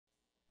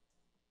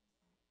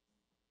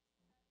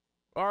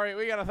All right,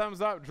 we got a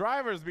thumbs up.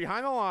 Drivers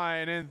behind the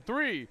line in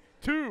 3,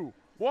 2,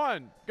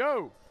 1,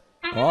 go.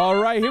 All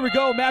right, here we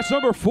go. Match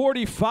number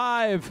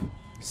 45,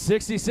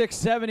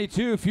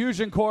 66-72.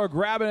 Fusion Core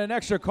grabbing an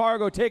extra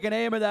cargo, taking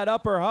aim at that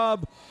upper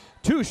hub.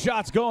 2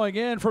 shots going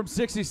in from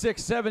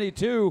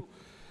 66-72.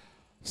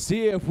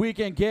 See if we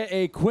can get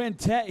a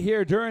quintet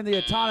here during the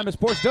autonomous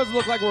portion. Doesn't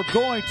look like we're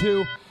going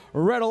to.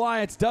 Red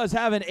Alliance does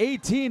have an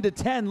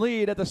 18-10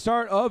 lead at the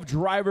start of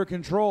driver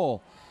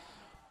control.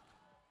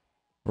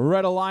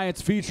 Red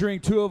Alliance featuring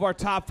 2 of our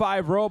top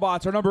 5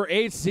 robots. Our number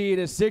 8 seed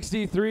is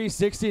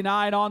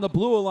 63-69 on the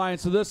Blue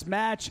Alliance. So this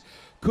match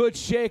could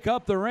shake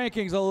up the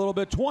rankings a little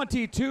bit.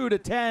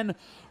 22-10,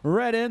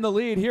 Red in the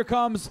lead. Here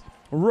comes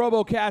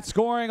RoboCat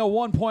scoring a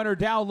 1-pointer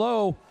down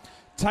low.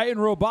 Titan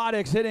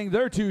Robotics hitting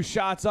their 2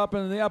 shots up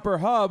in the upper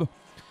hub.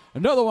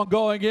 Another one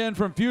going in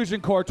from Fusion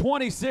Core,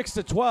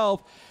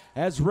 26-12.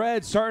 As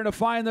Red starting to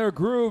find their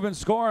groove and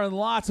scoring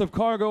lots of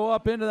cargo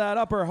up into that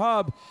upper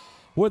hub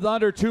with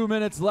under 2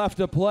 minutes left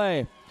to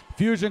play.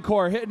 Fusion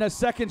Core hitting a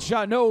second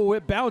shot. No,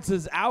 it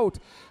bounces out,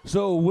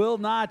 so will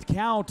not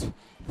count.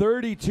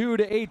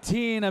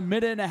 32-18, a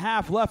minute and a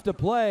half left to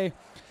play.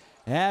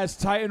 As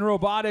Titan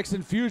Robotics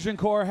and Fusion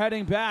Core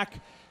heading back,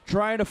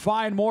 trying to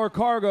find more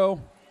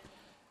cargo,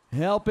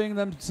 helping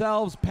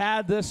themselves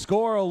pad this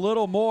score a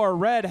little more.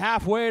 Red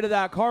halfway to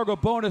that cargo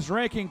bonus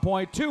ranking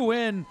point. 2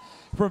 in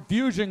from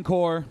Fusion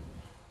Core.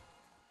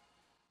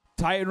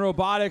 Titan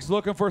Robotics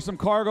looking for some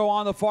cargo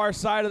on the far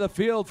side of the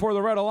field for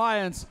the Red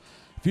Alliance.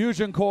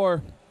 Fusion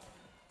Core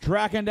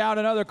tracking down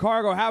another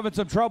cargo, having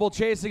some trouble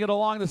chasing it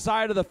along the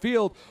side of the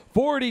field.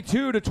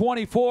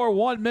 42-24,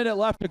 1 minute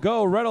left to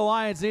go. Red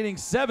Alliance needing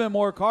 7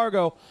 more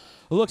cargo.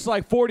 It looks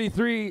like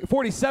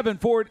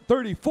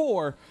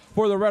 47-34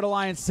 for the Red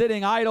Alliance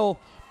sitting idle.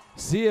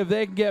 See if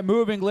they can get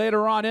moving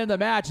later on in the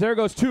match. There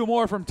goes 2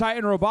 more from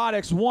Titan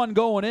Robotics. 1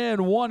 going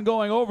in, 1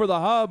 going over the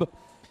hub.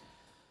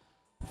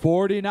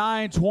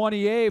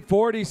 49-28,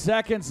 40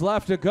 seconds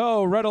left to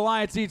go. Red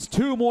Alliance needs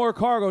 2 more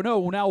cargo.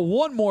 No, now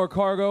 1 more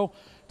cargo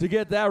to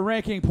get that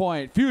ranking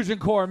point. Fusion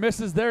Core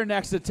misses their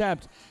next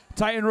attempt.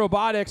 Titan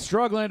Robotics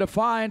struggling to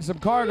find some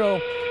cargo.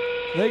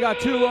 They got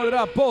 2 loaded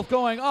up, both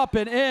going up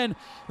and in.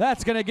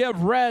 That's going to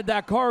give Red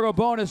that cargo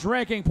bonus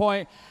ranking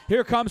point.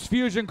 Here comes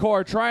Fusion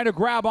Core trying to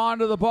grab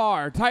onto the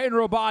bar. Titan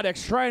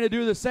Robotics trying to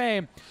do the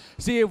same.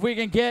 See if we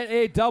can get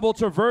a double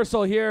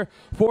traversal here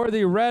for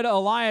the Red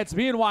Alliance.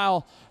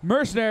 Meanwhile,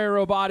 Mercenary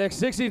Robotics,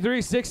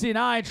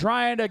 63-69,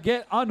 trying to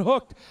get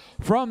unhooked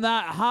from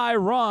that high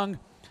rung.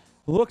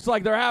 Looks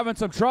like they're having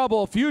some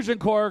trouble. Fusion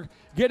Core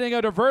getting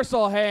a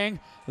traversal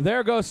hang.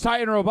 There goes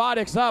Titan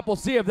Robotics up. We'll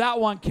see if that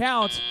one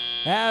counts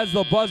as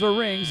the buzzer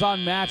rings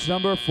on match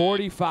number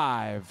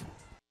 45.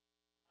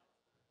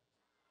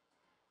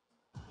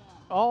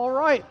 All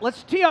right,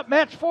 let's tee up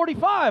match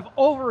 45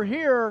 over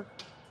here.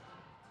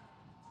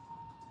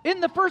 In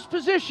the first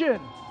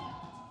position,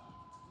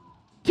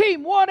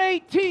 Team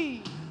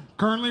 118.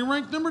 Currently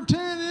ranked number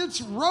 10,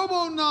 it's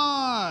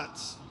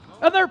Robonauts.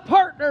 And their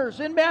partners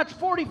in match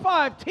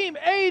 45, Team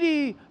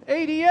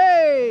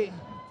 8088.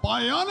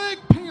 Bionic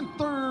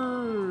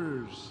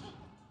Panthers.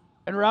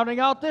 And rounding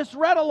out this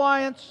Red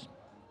Alliance,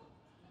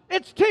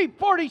 it's Team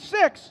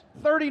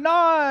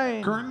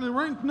 4639. Currently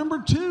ranked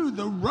number 2,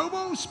 the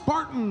Robo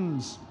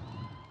Spartans.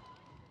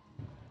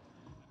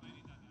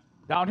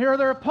 Down here are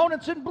their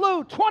opponents in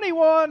blue,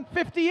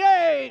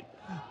 2158.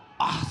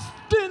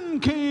 Austin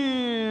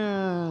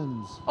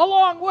Cans.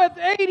 Along with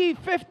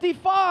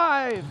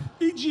 8055.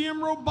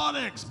 EGM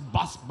Robotics,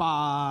 Boss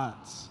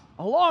Bots.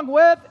 Along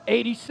with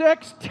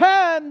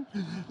 8610.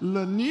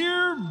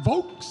 Lanier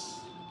Volks.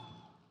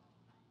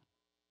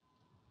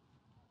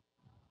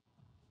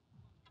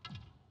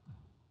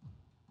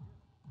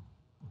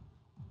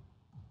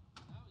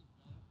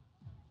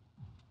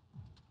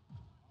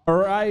 All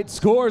right,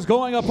 scores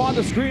going up on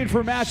the screen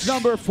for match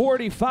number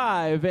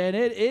 45, and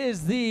it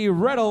is the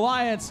Red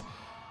Alliance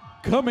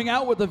coming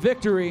out with the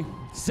victory,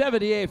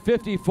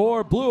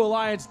 78-54. Blue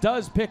Alliance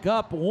does pick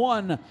up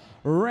 1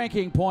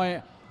 ranking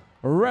point.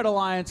 Red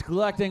Alliance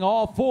collecting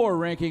all 4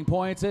 ranking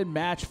points in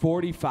match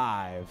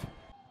 45.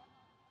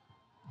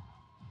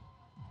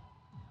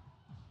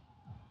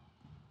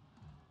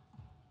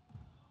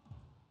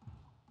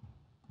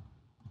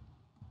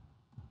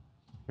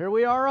 Here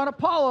we are on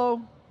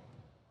Apollo.